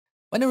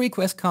When a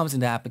request comes in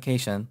the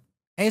application,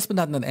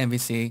 ASP.NET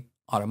MVC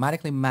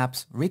automatically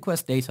maps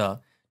request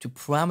data to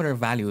parameter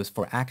values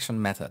for action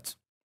methods.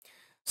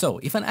 So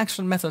if an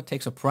action method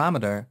takes a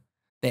parameter,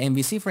 the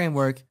MVC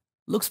framework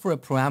looks for a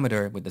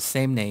parameter with the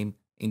same name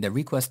in the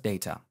request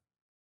data.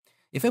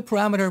 If a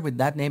parameter with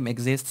that name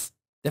exists,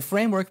 the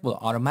framework will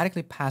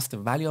automatically pass the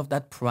value of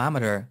that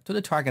parameter to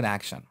the target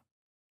action.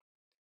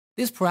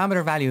 This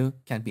parameter value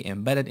can be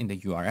embedded in the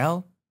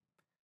URL,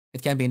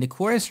 it can be in the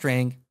query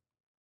string,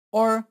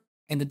 or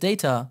in the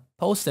data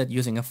posted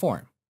using a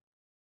form.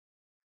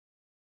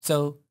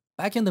 So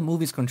back in the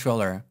movies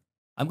controller,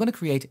 I'm going to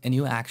create a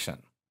new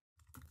action.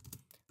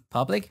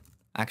 Public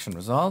action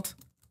result,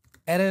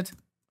 edit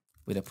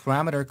with a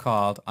parameter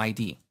called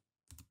ID.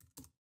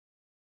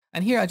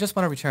 And here I just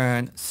want to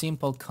return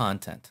simple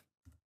content.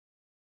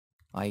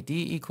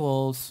 ID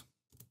equals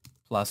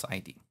plus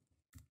ID.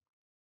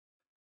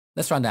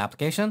 Let's run the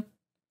application.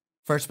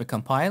 First we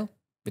compile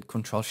with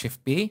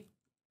Ctrl+Shift+B,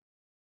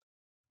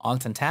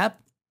 Alt and Tab,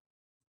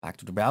 back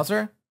to the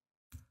browser.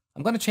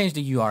 I'm going to change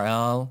the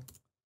URL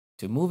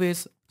to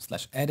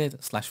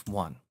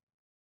movies/edit/1.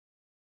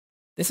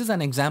 This is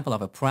an example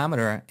of a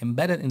parameter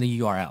embedded in the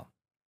URL.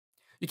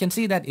 You can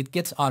see that it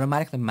gets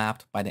automatically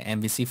mapped by the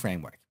MVC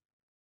framework.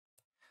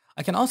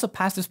 I can also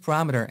pass this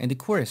parameter in the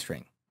query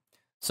string.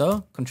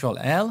 So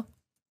Ctrl+L,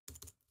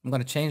 I'm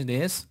going to change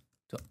this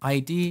to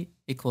ID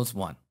equals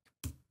 1.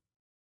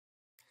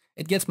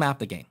 It gets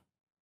mapped again.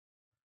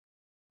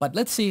 But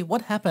let's see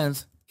what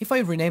happens if I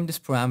rename this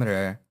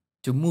parameter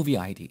to movie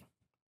ID.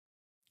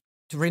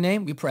 To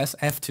rename, we press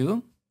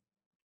F2.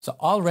 So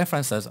all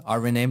references are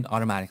renamed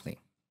automatically.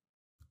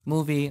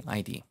 Movie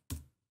ID.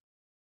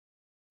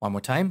 One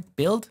more time,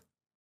 build,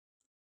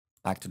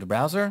 back to the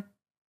browser,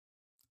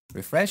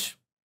 refresh.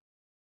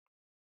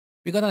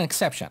 We got an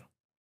exception.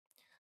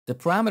 The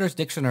parameters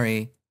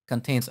dictionary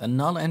contains a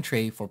null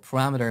entry for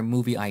parameter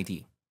movie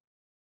ID.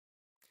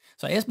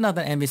 So ASP.NET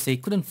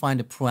MVC couldn't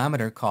find a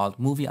parameter called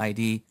movie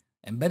ID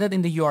embedded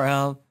in the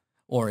URL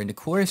or in the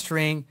query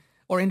string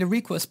or in the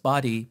request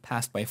body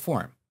passed by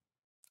form.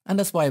 And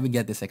that's why we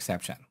get this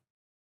exception.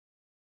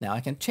 Now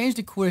I can change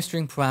the query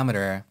string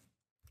parameter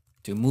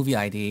to movie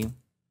ID.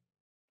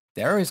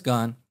 The error is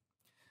gone.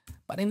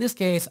 But in this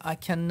case, I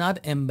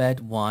cannot embed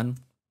one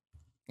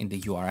in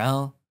the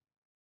URL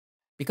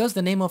because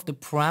the name of the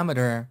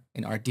parameter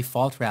in our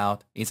default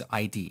route is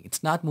ID.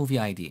 It's not movie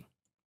ID.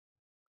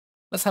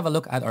 Let's have a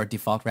look at our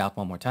default route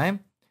one more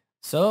time.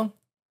 So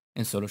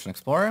in Solution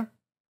Explorer,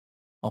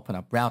 open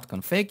up route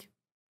config.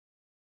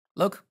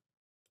 Look,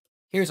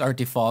 here's our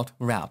default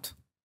route.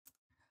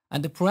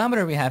 And the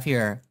parameter we have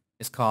here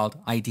is called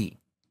ID.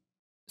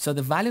 So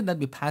the value that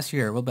we pass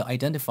here will be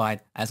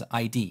identified as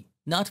ID,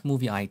 not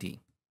movie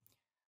ID.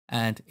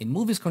 And in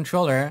Movies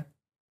controller,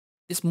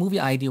 this movie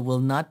ID will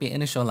not be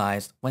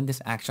initialized when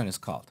this action is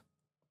called.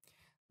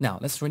 Now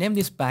let's rename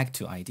this back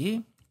to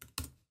ID.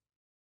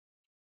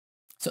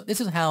 So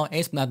this is how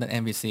ASP.NET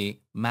MVC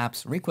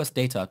maps request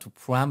data to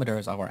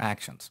parameters of our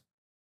actions.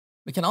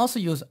 We can also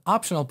use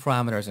optional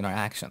parameters in our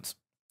actions.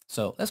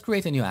 So let's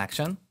create a new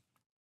action.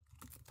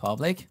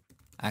 Public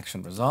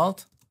action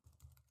result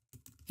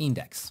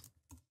index.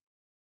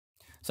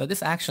 So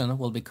this action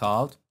will be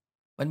called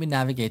when we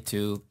navigate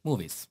to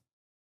movies.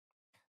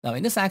 Now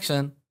in this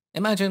action,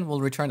 imagine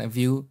we'll return a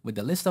view with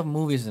the list of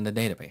movies in the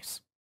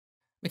database.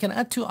 We can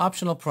add two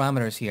optional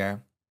parameters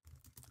here,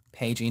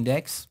 page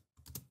index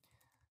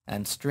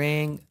and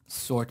string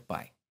sort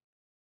by.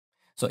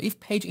 So if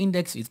page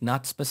index is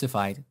not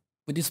specified,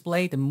 we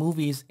display the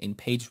movies in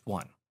page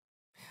 1.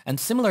 And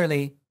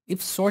similarly,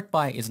 if sort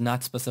by is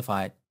not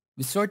specified,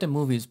 we sort the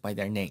movies by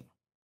their name.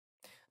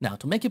 Now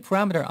to make a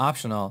parameter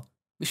optional,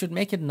 we should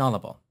make it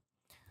nullable.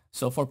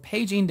 So for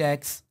page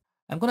index,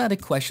 I'm going to add a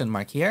question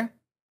mark here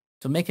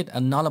to make it a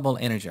nullable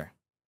integer.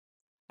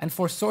 And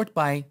for sort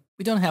by,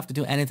 we don't have to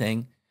do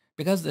anything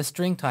because the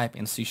string type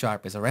in C#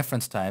 is a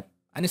reference type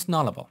and it's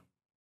nullable.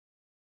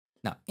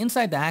 Now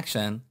inside the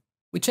action,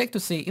 we check to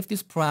see if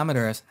these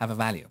parameters have a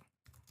value.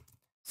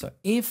 So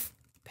if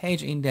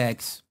page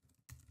index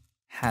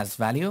has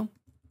value,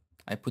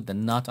 I put the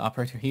not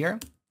operator here.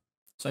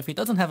 So if it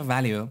doesn't have a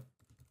value,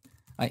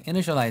 I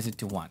initialize it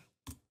to 1.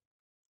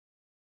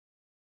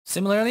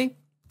 Similarly,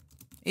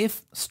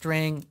 if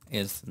string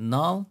is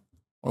null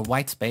or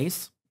white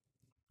space,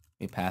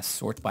 we pass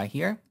sort by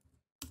here.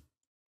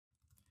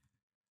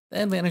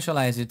 Then we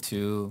initialize it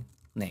to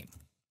name.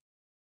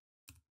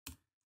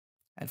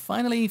 And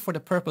finally, for the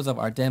purpose of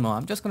our demo,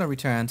 I'm just going to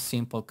return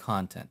simple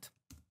content.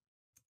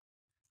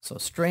 So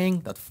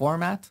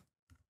string.format,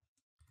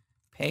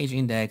 page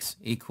index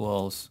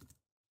equals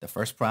the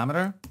first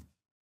parameter,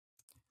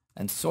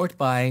 and sort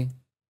by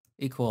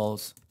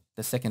equals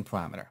the second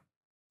parameter.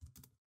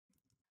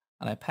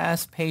 And I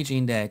pass page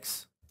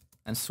index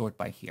and sort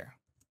by here.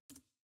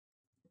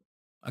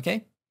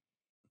 Okay.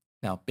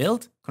 Now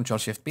build,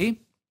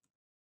 Ctrl+Shift+B,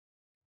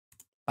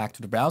 back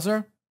to the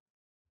browser.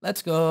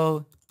 Let's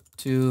go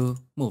to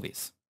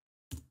movies.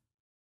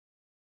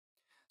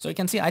 So you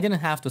can see I didn't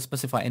have to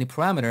specify any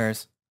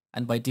parameters,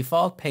 and by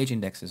default page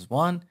index is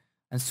 1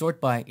 and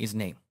sort by is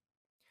name.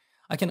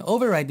 I can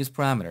override this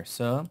parameter,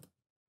 so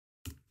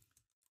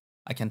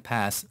I can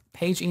pass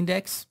page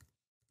index,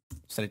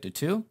 set it to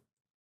 2,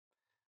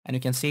 and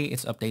you can see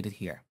it's updated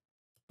here.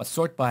 But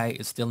sort by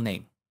is still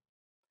name.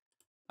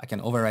 I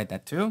can override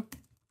that too.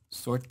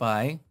 Sort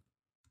by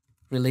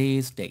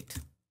release date.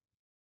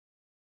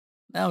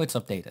 Now it's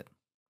updated.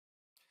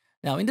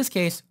 Now in this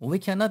case, we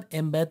cannot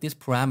embed these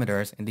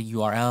parameters in the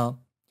URL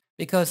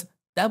because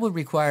that would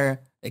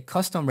require a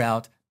custom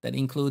route that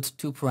includes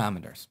 2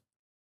 parameters.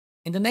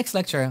 In the next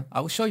lecture,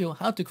 I will show you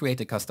how to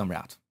create a custom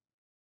route.